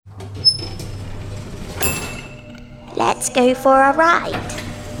Let's go for a ride.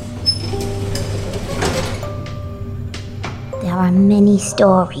 There are many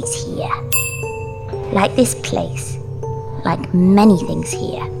stories here. Like this place, like many things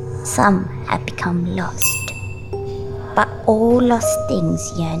here, some have become lost. But all lost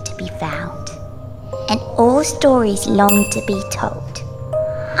things yearn to be found, and all stories long to be told.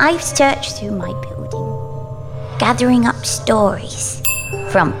 I've searched through my building, gathering up stories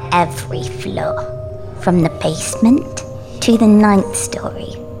from every floor, from the basement to the 9th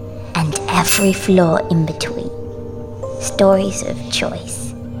story, and every floor in between. Stories of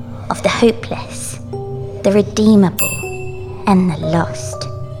choice, of the hopeless, the redeemable, and the lost.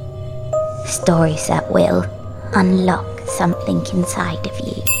 Stories that will unlock something inside of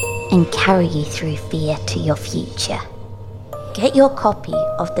you and carry you through fear to your future. Get your copy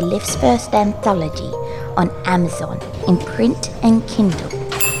of the Lift's first anthology on Amazon in print and Kindle.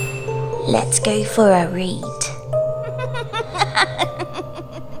 Let's go for a read.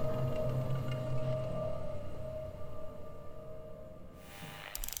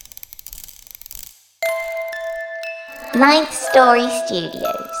 Ninth Story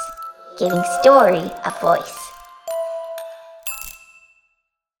Studios, giving story a voice.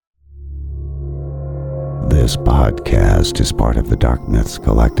 This podcast is part of the Dark Myths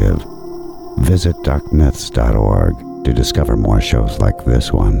Collective. Visit darkmyths.org to discover more shows like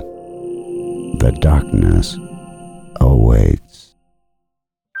this one. The darkness awaits.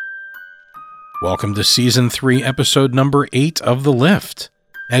 Welcome to Season 3, Episode number 8 of The Lift.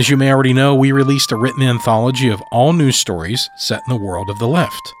 As you may already know, we released a written anthology of all news stories set in the world of The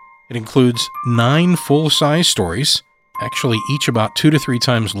Lift. It includes 9 full-size stories, actually each about 2 to 3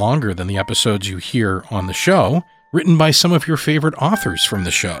 times longer than the episodes you hear on the show, written by some of your favorite authors from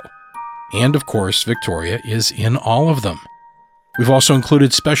the show. And of course, Victoria is in all of them. We've also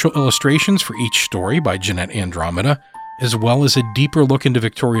included special illustrations for each story by Jeanette Andromeda, as well as a deeper look into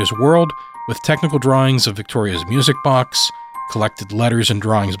Victoria's world with technical drawings of Victoria's music box, collected letters and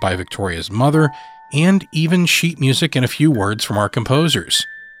drawings by Victoria's mother, and even sheet music and a few words from our composers.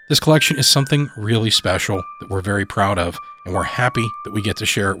 This collection is something really special that we're very proud of, and we're happy that we get to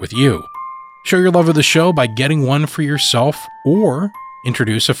share it with you. Show your love of the show by getting one for yourself, or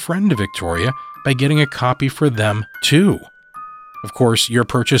introduce a friend to Victoria by getting a copy for them too. Of course, your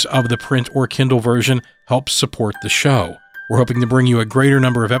purchase of the print or Kindle version helps support the show. We're hoping to bring you a greater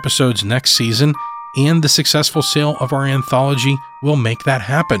number of episodes next season, and the successful sale of our anthology will make that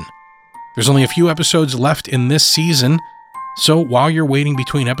happen. There's only a few episodes left in this season, so while you're waiting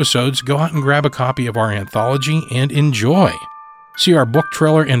between episodes, go out and grab a copy of our anthology and enjoy. See our book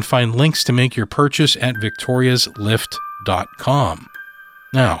trailer and find links to make your purchase at victoriaslift.com.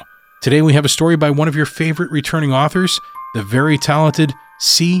 Now, today we have a story by one of your favorite returning authors, the very talented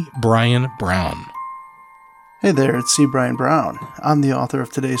C. Bryan Brown. Hey there, it's C. Bryan Brown. I'm the author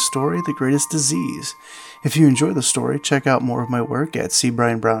of today's story, The Greatest Disease. If you enjoy the story, check out more of my work at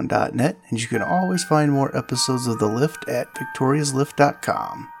cbryanbrown.net, and you can always find more episodes of The Lift at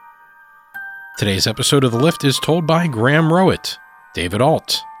victoriaslift.com. Today's episode of The Lift is told by Graham Rowett, David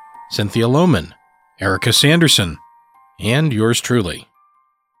Alt, Cynthia Lohman, Erica Sanderson, and yours truly.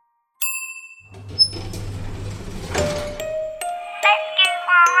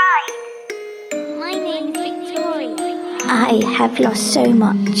 I have lost so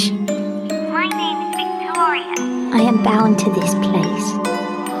much. My name is Victoria. I am bound to this place,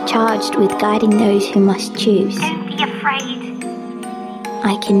 charged with guiding those who must choose. Don't be afraid.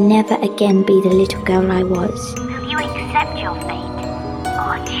 I can never again be the little girl I was. Will you accept your fate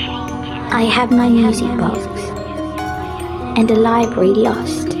or change it? I have my music box and a library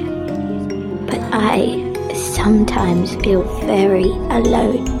lost, but I sometimes feel very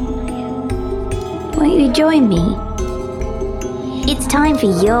alone. Won't you join me? It's time for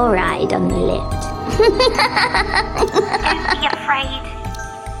your ride on the lift. Don't be afraid.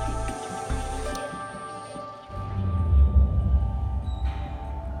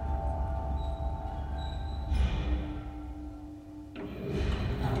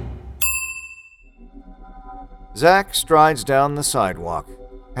 Zach strides down the sidewalk,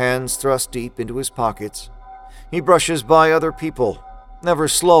 hands thrust deep into his pockets. He brushes by other people, never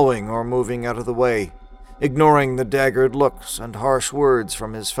slowing or moving out of the way, ignoring the daggered looks and harsh words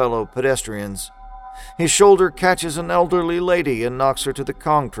from his fellow pedestrians. His shoulder catches an elderly lady and knocks her to the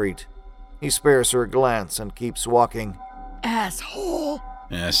concrete. He spares her a glance and keeps walking. Asshole!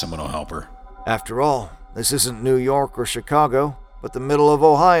 Someone will help her. After all, this isn't New York or Chicago, but the middle of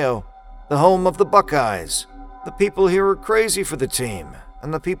Ohio, the home of the Buckeyes. The people here are crazy for the team,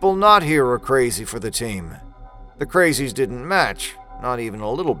 and the people not here are crazy for the team. The crazies didn't match, not even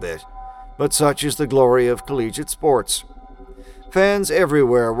a little bit. But such is the glory of collegiate sports. Fans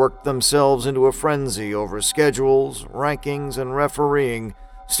everywhere worked themselves into a frenzy over schedules, rankings, and refereeing,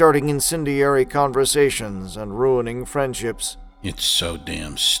 starting incendiary conversations and ruining friendships. It's so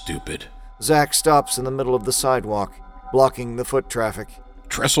damn stupid. Zach stops in the middle of the sidewalk, blocking the foot traffic.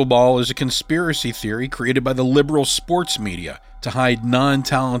 Trestle ball is a conspiracy theory created by the liberal sports media to hide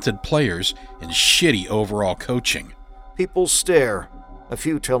non-talented players and shitty overall coaching. People stare. A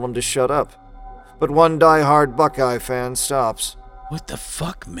few tell him to shut up. But one die-hard Buckeye fan stops. What the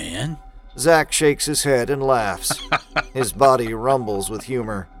fuck, man? Zach shakes his head and laughs. His body rumbles with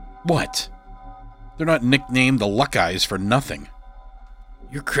humor. What? They're not nicknamed the Luckeyes for nothing.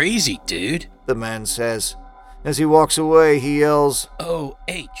 You're crazy, dude, the man says. As he walks away, he yells,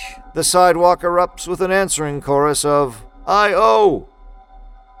 O-H. The sidewalk erupts with an answering chorus of, I-O.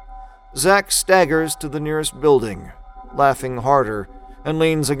 Zach staggers to the nearest building, laughing harder, and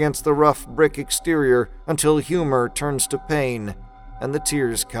leans against the rough brick exterior until humor turns to pain, and the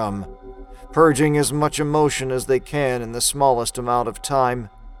tears come, purging as much emotion as they can in the smallest amount of time.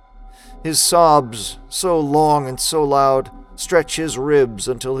 His sobs, so long and so loud, stretch his ribs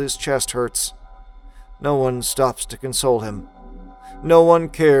until his chest hurts. No one stops to console him. No one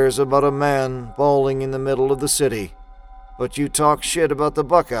cares about a man bawling in the middle of the city. But you talk shit about the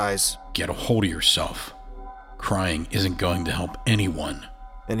Buckeyes. Get a hold of yourself. Crying isn't going to help anyone.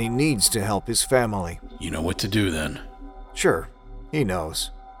 And he needs to help his family. You know what to do then. Sure, he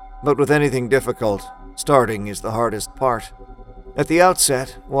knows. But with anything difficult, starting is the hardest part. At the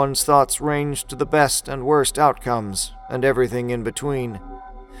outset, one's thoughts range to the best and worst outcomes, and everything in between.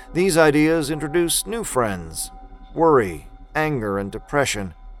 These ideas introduce new friends, worry, anger, and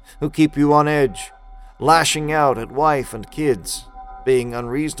depression, who keep you on edge, lashing out at wife and kids, being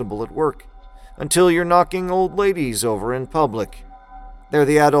unreasonable at work, until you're knocking old ladies over in public. They're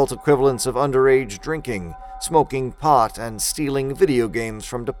the adult equivalents of underage drinking, smoking pot, and stealing video games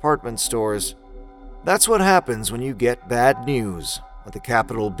from department stores. That's what happens when you get bad news, with a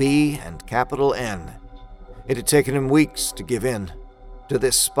capital B and capital N. It had taken him weeks to give in, to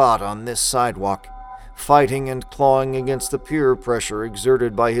this spot on this sidewalk, fighting and clawing against the peer pressure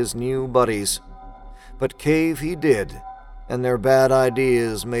exerted by his new buddies. But cave he did, and their bad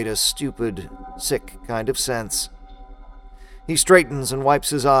ideas made a stupid, sick kind of sense. He straightens and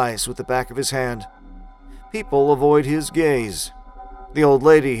wipes his eyes with the back of his hand. People avoid his gaze. The old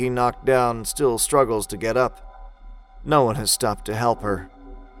lady he knocked down still struggles to get up. No one has stopped to help her.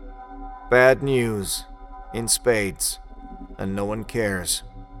 Bad news, in spades, and no one cares.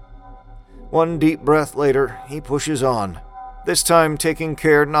 One deep breath later, he pushes on, this time taking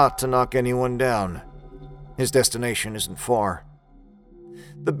care not to knock anyone down. His destination isn't far.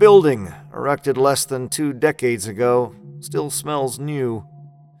 The building, erected less than 2 decades ago, still smells new.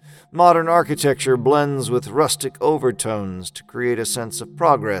 Modern architecture blends with rustic overtones to create a sense of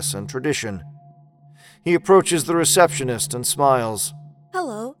progress and tradition. He approaches the receptionist and smiles.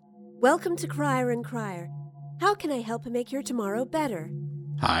 Hello. Welcome to Crier & Crier. How can I help make your tomorrow better?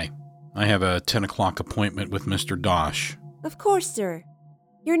 Hi. I have a 10 o'clock appointment with Mr. Dosh. Of course, sir.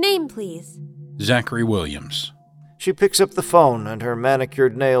 Your name, please. Zachary Williams. She picks up the phone and her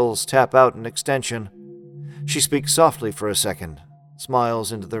manicured nails tap out an extension. She speaks softly for a second,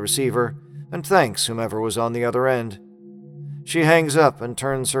 smiles into the receiver, and thanks whomever was on the other end. She hangs up and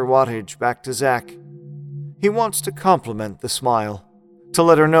turns her wattage back to Zach. He wants to compliment the smile, to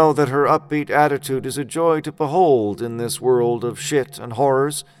let her know that her upbeat attitude is a joy to behold in this world of shit and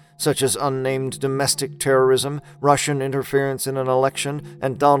horrors, such as unnamed domestic terrorism, Russian interference in an election,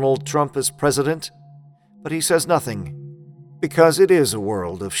 and Donald Trump as president. But he says nothing, because it is a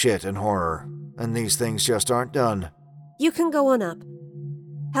world of shit and horror, and these things just aren't done. You can go on up.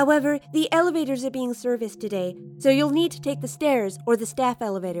 However, the elevators are being serviced today, so you'll need to take the stairs or the staff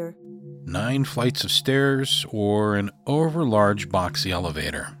elevator. 9 flights of stairs or an overlarge boxy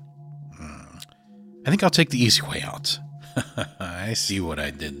elevator. I think I'll take the easy way out. I see what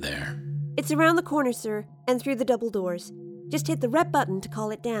I did there. It's around the corner, sir, and through the double doors. Just hit the rep button to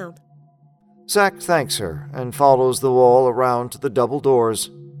call it down. Zach thanks her and follows the wall around to the double doors.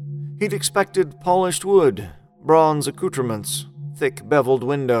 He'd expected polished wood, bronze accoutrements, thick beveled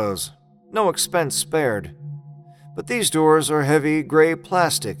windows, no expense spared. But these doors are heavy gray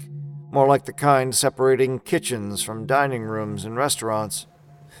plastic, more like the kind separating kitchens from dining rooms in restaurants.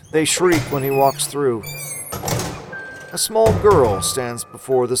 They shriek when he walks through. A small girl stands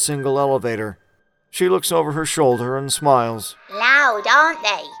before the single elevator. She looks over her shoulder and smiles. Loud, aren't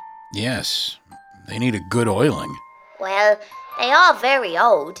they? Yes, they need a good oiling. Well, they are very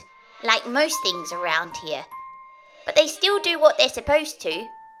old, like most things around here. But they still do what they're supposed to.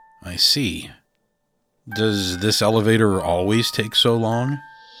 I see. Does this elevator always take so long?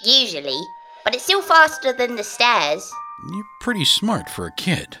 Usually, but it's still faster than the stairs. You're pretty smart for a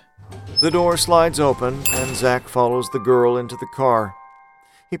kid. The door slides open, and Zack follows the girl into the car.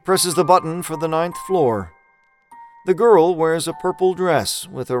 He presses the button for the 9th floor. The girl wears a purple dress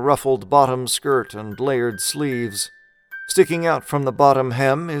with a ruffled bottom skirt and layered sleeves. Sticking out from the bottom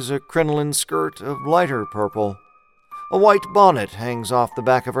hem is a crinoline skirt of lighter purple. A white bonnet hangs off the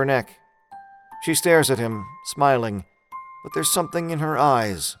back of her neck. She stares at him, smiling, but there's something in her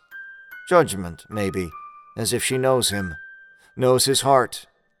eyes. Judgment, maybe, as if she knows him, knows his heart,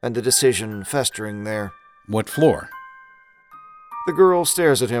 and the decision festering there. What floor? The girl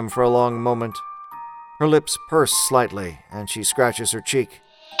stares at him for a long moment. Her lips purse slightly, and she scratches her cheek.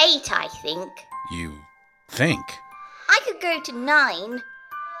 8, I think. You think? I could go to 9,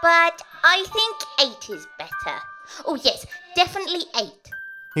 but I think 8 is better. Oh yes, definitely 8.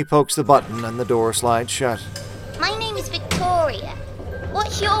 He pokes the button and the door slides shut. My name is Victoria.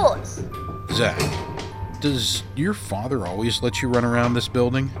 What's yours? Zack, does your father always let you run around this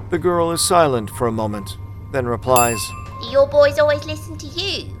building? The girl is silent for a moment, then replies, Do your boys always listen to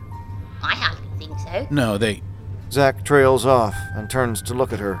you? I hardly think so. No, they... Zack trails off and turns to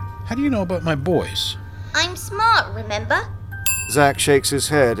look at her. How do you know about my boys? I'm smart, remember? Zack shakes his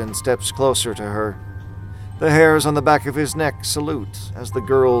head and steps closer to her. The hairs on the back of his neck salute as the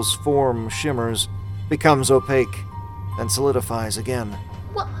girl's form shimmers, becomes opaque, and solidifies again.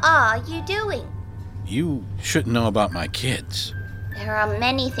 What are you doing? You shouldn't know about my kids. There are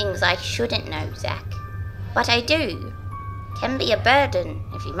many things I shouldn't know, Zack. But I do. Can be a burden,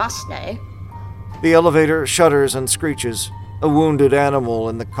 if you must know. The elevator shudders and screeches, a wounded animal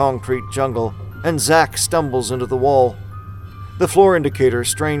in the concrete jungle, and Zack stumbles into the wall. The floor indicator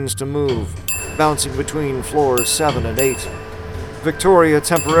strains to move, bouncing between floors 7 and 8. Victoria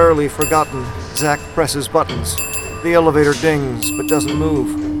temporarily forgotten, Zack presses buttons. The elevator dings, but doesn't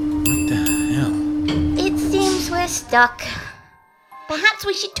move. What the hell? It seems we're stuck. Perhaps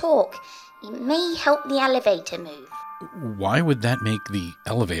we should talk. It may help the elevator move. Why would that make the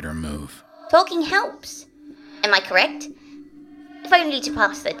elevator move? Talking helps. Am I correct? If only to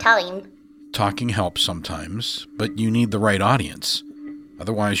pass the time. Talking helps sometimes, but you need the right audience.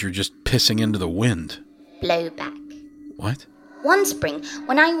 Otherwise, you're just pissing into the wind. Blowback. What? One spring,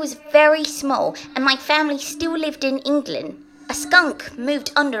 when I was very small and my family still lived in England, a skunk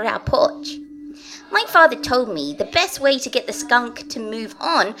moved under our porch. My father told me the best way to get the skunk to move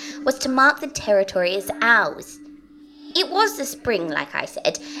on was to mark the territory as ours. It was the spring, like I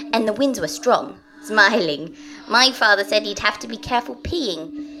said, and the winds were strong. Smiling, my father said he'd have to be careful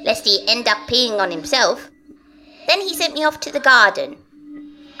peeing, lest he end up peeing on himself. Then he sent me off to the garden.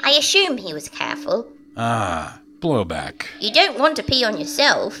 I assume he was careful. Ah, blowback. You don't want to pee on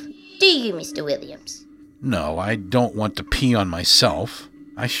yourself, do you, Mr. Williams? No, I don't want to pee on myself.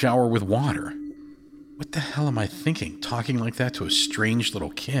 I shower with water. What the hell am I thinking, talking like that to a strange little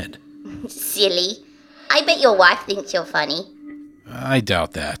kid? Silly. I bet your wife thinks you're funny. I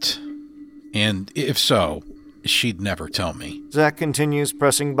doubt that. And if so, she'd never tell me. Zack continues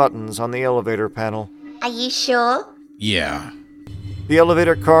pressing buttons on the elevator panel. Are you sure? Yeah. The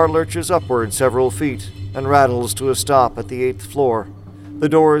elevator car lurches upward several feet and rattles to a stop at the 8th floor. The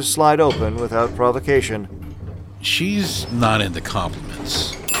doors slide open without provocation. She's not into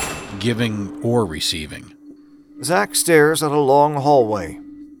compliments, giving or receiving. Zack stares at a long hallway.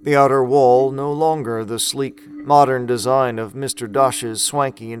 The outer wall no longer the sleek, modern design of Mr. Dosh's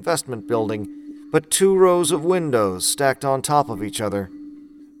swanky investment building, but 2 rows of windows stacked on top of each other.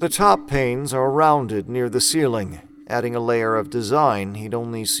 The top panes are rounded near the ceiling, adding a layer of design he'd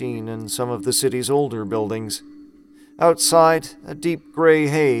only seen in some of the city's older buildings. Outside, a deep gray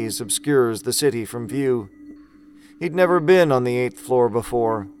haze obscures the city from view. He'd never been on the 8th floor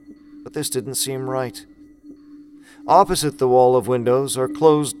before, but this didn't seem right. Opposite the wall of windows are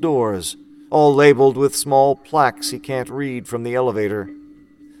closed doors, all labeled with small plaques he can't read from the elevator.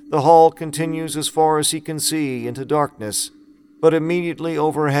 The hall continues as far as he can see into darkness, but immediately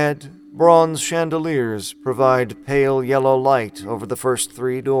overhead, bronze chandeliers provide pale yellow light over the first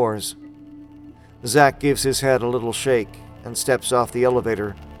 3 doors. Zack gives his head a little shake and steps off the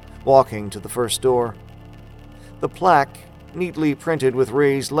elevator, walking to the first door. The plaque, neatly printed with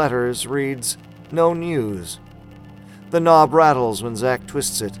raised letters, reads, "No news." The knob rattles when Zack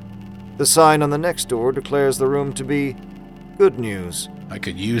twists it. The sign on the next door declares the room to be good news. I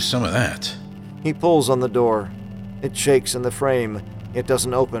could use some of that. He pulls on the door. It shakes in the frame. It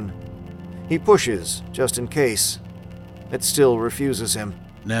doesn't open. He pushes, just in case. It still refuses him.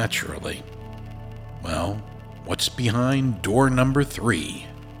 Naturally. Well, what's behind door number 3?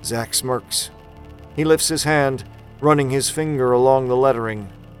 Zach smirks. He lifts his hand, running his finger along the lettering,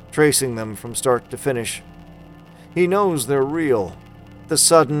 tracing them from start to finish. He knows they're real. The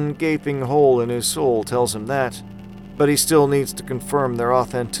sudden, gaping hole in his soul tells him that, but he still needs to confirm their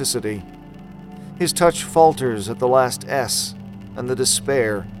authenticity. His touch falters at the last S, and the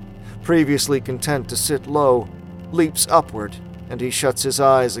despair, previously content to sit low, leaps upward, and he shuts his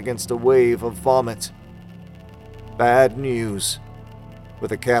eyes against a wave of vomit. Bad news,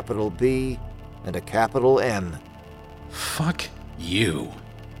 with a capital B and a capital M. Fuck you.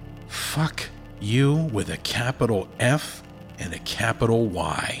 Fuck you with a capital F and a capital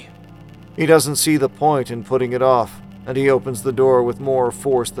Y. He doesn't see the point in putting it off, and he opens the door with more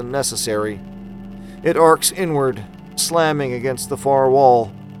force than necessary. It arcs inward, slamming against the far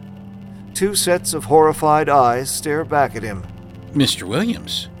wall. Two sets of horrified eyes stare back at him. Mr.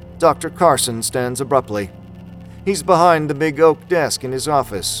 Williams. Dr. Carson stands abruptly. He's behind the big oak desk in his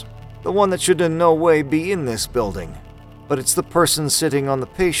office, the one that should in no way be in this building. But it's the person sitting on the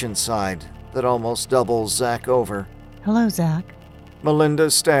patient's side that almost doubles Zach over. Hello, Zach. Melinda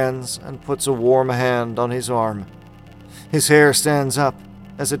stands and puts a warm hand on his arm. His hair stands up,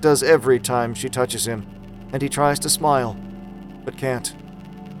 as it does every time she touches him, and he tries to smile, but can't.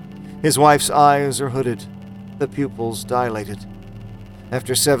 His wife's eyes are hooded, the pupils dilated.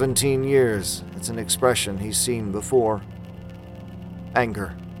 After 17 years, it's an expression he's seen before.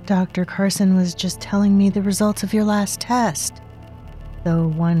 Anger. Dr. Carson was just telling me the results of your last test, the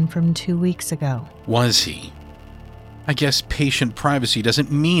one from 2 weeks ago. Was he? I guess patient privacy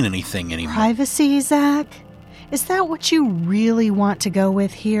doesn't mean anything anymore. Privacy, Zach? Is that what you really want to go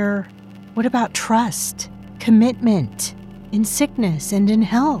with here? What about trust, commitment, in sickness and in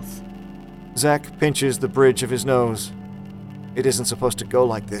health? Zach pinches the bridge of his nose. It isn't supposed to go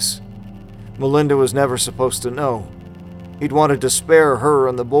like this. Melinda was never supposed to know. He'd wanted to spare her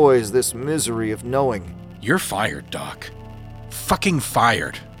and the boys this misery of knowing. You're fired, Doc. Fucking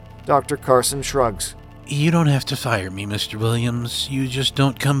fired. Dr. Carson shrugs. You don't have to fire me, Mr. Williams. You just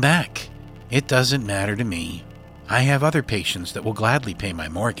don't come back. It doesn't matter to me. I have other patients that will gladly pay my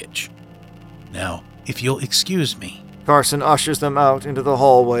mortgage. Now, if you'll excuse me. Carson ushers them out into the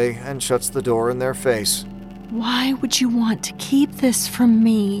hallway and shuts the door in their face. Why would you want to keep this from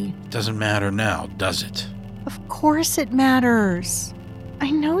me? Doesn't matter now, does it? Of course it matters. I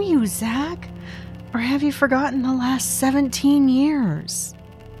know you, Zach. Or have you forgotten the last 17 years?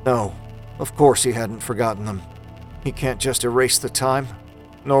 No, of course he hadn't forgotten them. He can't just erase the time,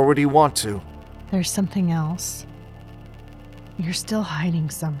 nor would he want to. There's something else. You're still hiding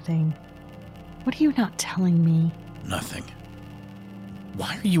something. What are you not telling me? Nothing.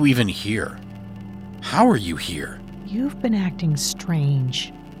 Why are you even here? How are you here? You've been acting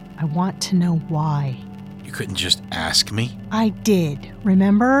strange. I want to know why. You couldn't just ask me? I did,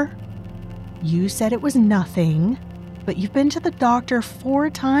 remember? You said it was nothing, but you've been to the doctor 4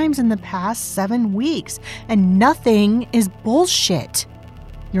 times in the past 7 weeks, and nothing is bullshit.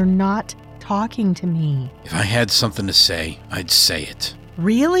 You're not talking to me. If I had something to say, I'd say it.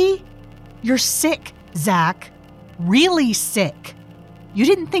 Really? You're sick, Zach. Really sick. You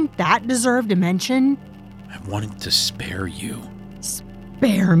didn't think that deserved a mention? I wanted to spare you.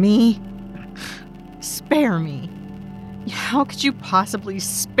 Spare me? Spare me? How could you possibly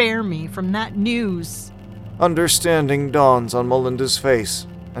spare me from that news? Understanding dawns on Melinda's face,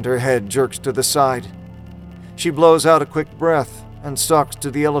 and her head jerks to the side. She blows out a quick breath and stalks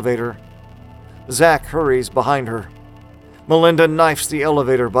to the elevator. Zach hurries behind her. Melinda knifes the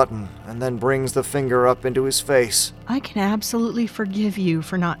elevator button and then brings the finger up into his face. I can absolutely forgive you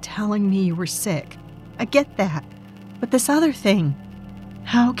for not telling me you were sick. I get that. But this other thing,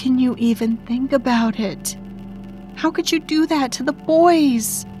 how can you even think about it? How could you do that to the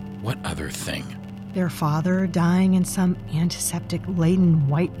boys? What other thing? Their father dying in some antiseptic-laden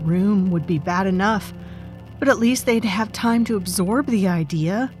white room would be bad enough, but at least they'd have time to absorb the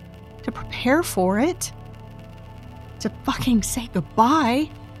idea, to prepare for it, to fucking say goodbye.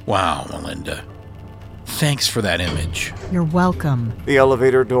 Wow, Melinda. Thanks for that image. You're welcome. The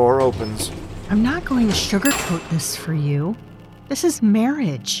elevator door opens. I'm not going to sugarcoat this for you. This is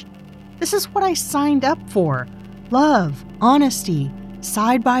marriage. This is what I signed up for. Love, honesty,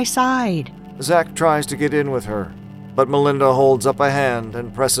 side by side. Zach tries to get in with her, but Melinda holds up a hand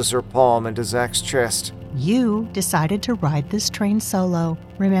and presses her palm into Zach's chest. You decided to ride this train solo,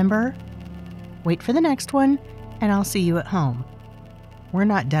 remember? Wait for the next one, and I'll see you at home. We're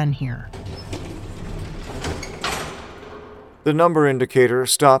not done here. The number indicator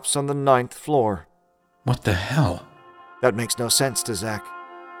stops on the 9th floor. What the hell? That makes no sense to Zach.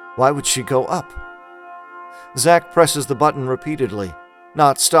 Why would she go up? Zach presses the button repeatedly,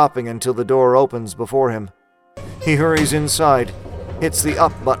 not stopping until the door opens before him. He hurries inside, hits the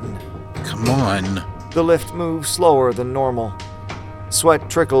up button. Come on. The lift moves slower than normal. Sweat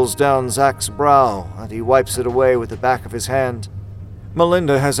trickles down Zach's brow, and he wipes it away with the back of his hand.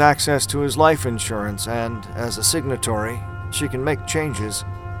 Melinda has access to his life insurance, and, as a signatory, she can make changes.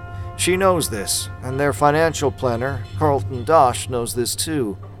 She knows this, and their financial planner, Carlton Dosh, knows this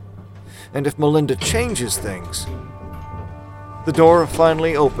too. And if Melinda changes things... The door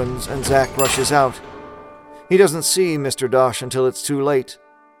finally opens, and Zach rushes out. He doesn't see Mr. Dosh until it's too late.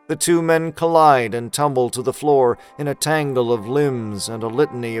 The two men collide and tumble to the floor in a tangle of limbs and a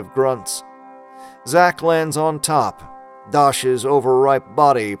litany of grunts. Zach lands on top, Dosh's overripe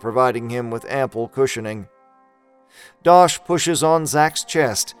body providing him with ample cushioning. Dosh pushes on Zach's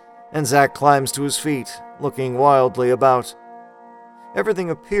chest, and Zach climbs to his feet, looking wildly about.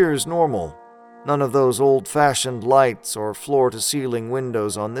 Everything appears normal. None of those old-fashioned lights or floor-to-ceiling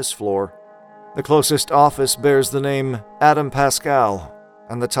windows on this floor. The closest office bears the name Adam Pascal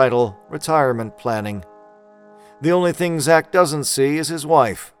and the title Retirement Planning. The only thing Zach doesn't see is his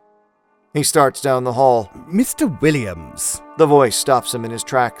wife. He starts down the hall. Mr. Williams. The voice stops him in his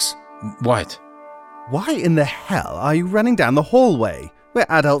tracks. What? Why in the hell are you running down the hallway? We're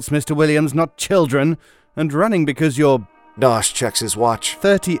adults, Mr. Williams, not children. And running because you're... Dosh checks his watch.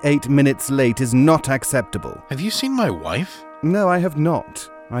 38 minutes late is not acceptable. Have you seen my wife? No, I have not.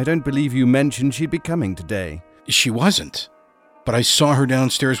 I don't believe you mentioned she'd be coming today. She wasn't. But I saw her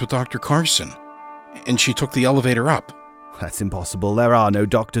downstairs with Dr. Carson, and she took the elevator up. That's impossible. There are no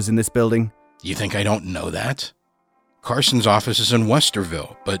doctors in this building. You think I don't know that? Carson's office is in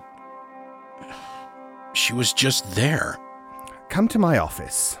Westerville, but she was just there. Come to my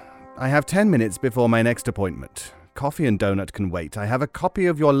office. I have 10 minutes before my next appointment. Coffee and donut can wait. I have a copy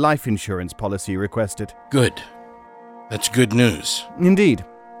of your life insurance policy requested. Good. That's good news. Indeed.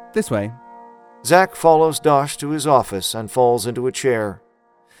 This way. Zach follows Dosh to his office and falls into a chair.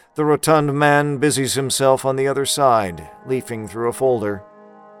 The rotund man busies himself on the other side, leafing through a folder.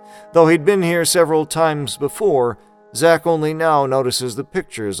 Though he'd been here several times before, Zach only now notices the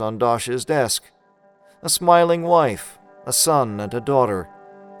pictures on Dosh's desk. A smiling wife, a son and a daughter,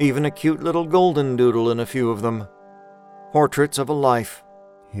 even a cute little golden doodle in a few of them. Portraits of a life.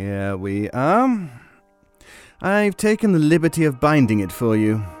 Here we are. I've taken the liberty of binding it for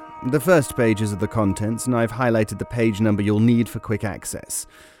you. The first pages of the contents, and I've highlighted the page number you'll need for quick access.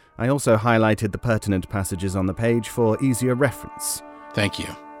 I also highlighted the pertinent passages on the page for easier reference. Thank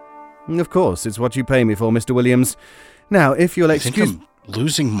you. Of course, it's what you pay me for, Mr. Williams. Now, if you'll excuse... I think I'm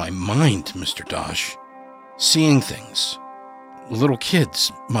losing my mind, Mr. Dosh. Seeing things. Little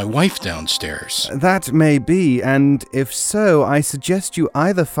kids, my wife downstairs. That may be, and if so, I suggest you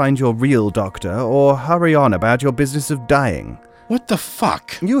either find your real doctor or hurry on about your business of dying. What the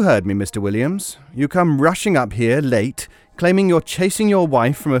fuck? You heard me, Mr. Williams. You come rushing up here late, claiming you're chasing your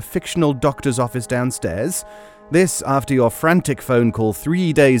wife from a fictional doctor's office downstairs. This after your frantic phone call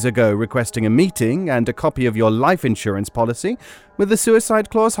 3 days ago requesting a meeting and a copy of your life insurance policy with the suicide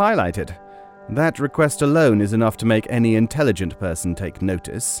clause highlighted. That request alone is enough to make any intelligent person take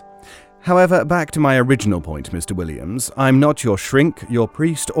notice. However, back to my original point, Mr. Williams. I'm not your shrink, your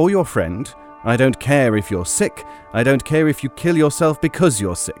priest, or your friend. I don't care if you're sick. I don't care if you kill yourself because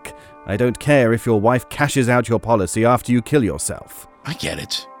you're sick. I don't care if your wife cashes out your policy after you kill yourself. I get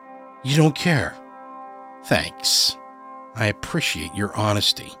it. You don't care. Thanks. I appreciate your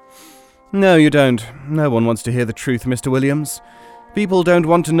honesty. No, you don't. No one wants to hear the truth, Mr. Williams. People don't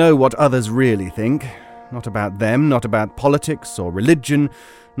want to know what others really think. Not about them, not about politics or religion,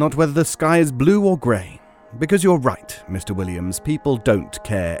 not whether the sky is blue or grey. Because you're right, Mr. Williams, people don't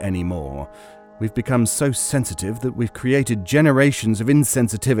care anymore. We've become so sensitive that we've created generations of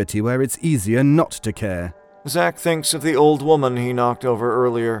insensitivity where it's easier not to care. Zach thinks of the old woman he knocked over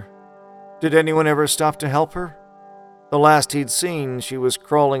earlier. Did anyone ever stop to help her? The last he'd seen, she was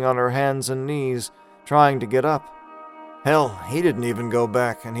crawling on her hands and knees, trying to get up. Hell, he didn't even go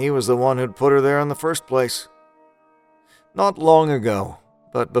back, and he was the one who'd put her there in the first place. Not long ago,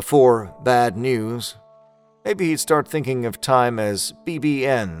 but before bad news. Maybe he'd start thinking of time as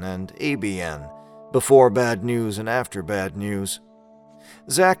BBN and ABN, before bad news and after bad news.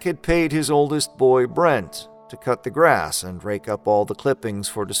 Zach had paid his oldest boy, Brent, to cut the grass and rake up all the clippings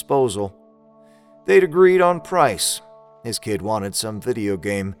for disposal. They'd agreed on price. His kid wanted some video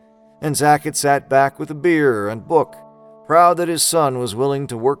game, and Zach had sat back with a beer and book, proud that his son was willing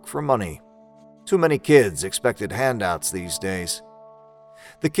to work for money. Too many kids expected handouts these days.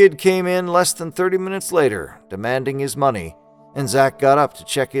 The kid came in less than 30 minutes later, demanding his money, and Zach got up to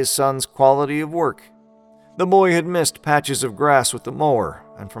check his son's quality of work. The boy had missed patches of grass with the mower,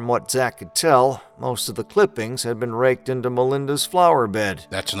 and from what Zack could tell, most of the clippings had been raked into Melinda's flower bed.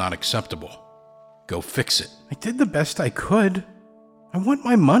 That's not acceptable. Go fix it. I did the best I could. I want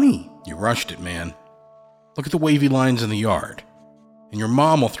my money. You rushed it, man. Look at the wavy lines in the yard. And your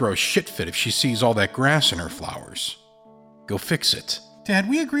mom will throw a shit fit if she sees all that grass in her flowers. Go fix it. Dad,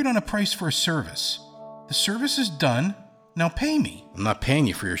 we agreed on a price for a service. The service is done. Now pay me. I'm not paying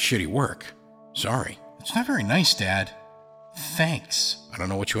you for your shitty work. Sorry. It's not very nice, Dad. Thanks. I don't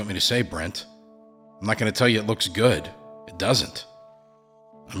know what you want me to say, Brent. I'm not going to tell you it looks good. It doesn't.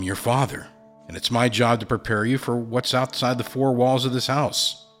 I'm your father, and it's my job to prepare you for what's outside the four walls of this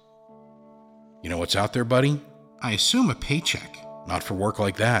house. You know what's out there, buddy? I assume a paycheck. Not for work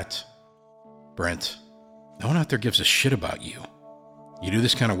like that. Brent, no one out there gives a shit about you. You do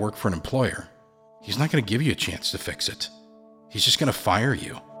this kind of work for an employer. He's not going to give you a chance to fix it. He's just going to fire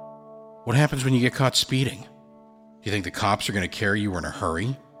you. What happens when you get caught speeding? Do you think the cops are going to care you were in a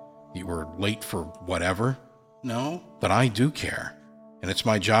hurry? You were late for whatever? No, but I do care. And it's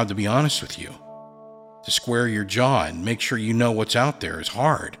my job to be honest with you. To square your jaw and make sure you know what's out there is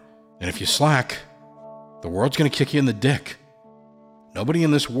hard. And if you slack, the world's going to kick you in the dick. Nobody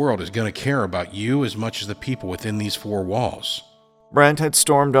in this world is going to care about you as much as the people within these four walls. Brent had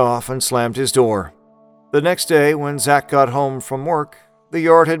stormed off and slammed his door. The next day, when Zack got home from work, the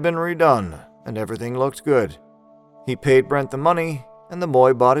yard had been redone, and everything looked good. He paid Brent the money, and the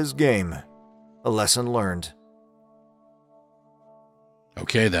boy bought his game. A lesson learned.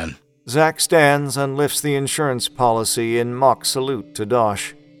 Okay, then. Zack stands and lifts the insurance policy in mock salute to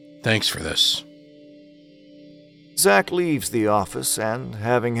Dosh. Thanks for this. Zack leaves the office and,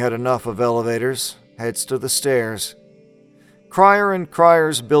 having had enough of elevators, heads to the stairs. Cryer &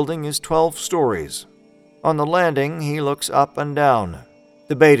 Cryer's building is 12 stories. On the landing, he looks up and down,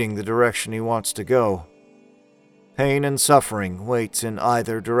 debating the direction he wants to go. Pain and suffering waits in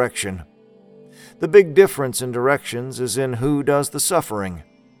either direction. The big difference in directions is in who does the suffering.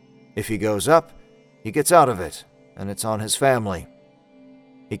 If he goes up, he gets out of it, and it's on his family.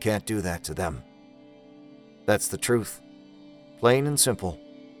 He can't do that to them. That's the truth. Plain and simple.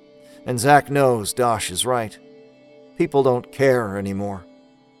 And Zack knows Dosh is right. People don't care anymore.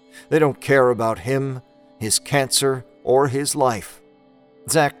 They don't care about him, his cancer, or his life.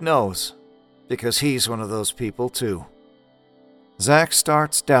 Zack knows, because he's one of those people too. Zack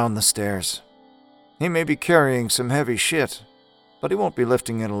starts down the stairs. He may be carrying some heavy shit, but he won't be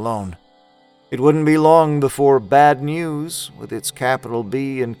lifting it alone. It wouldn't be long before bad news, with its capital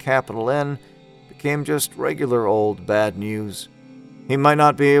B and capital N, became just regular old bad news. He might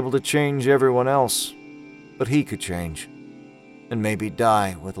not be able to change everyone else, but he could change, and maybe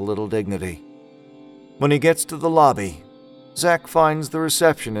die with a little dignity. When he gets to the lobby, Zack finds the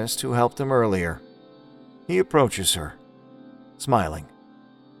receptionist who helped him earlier. He approaches her, smiling.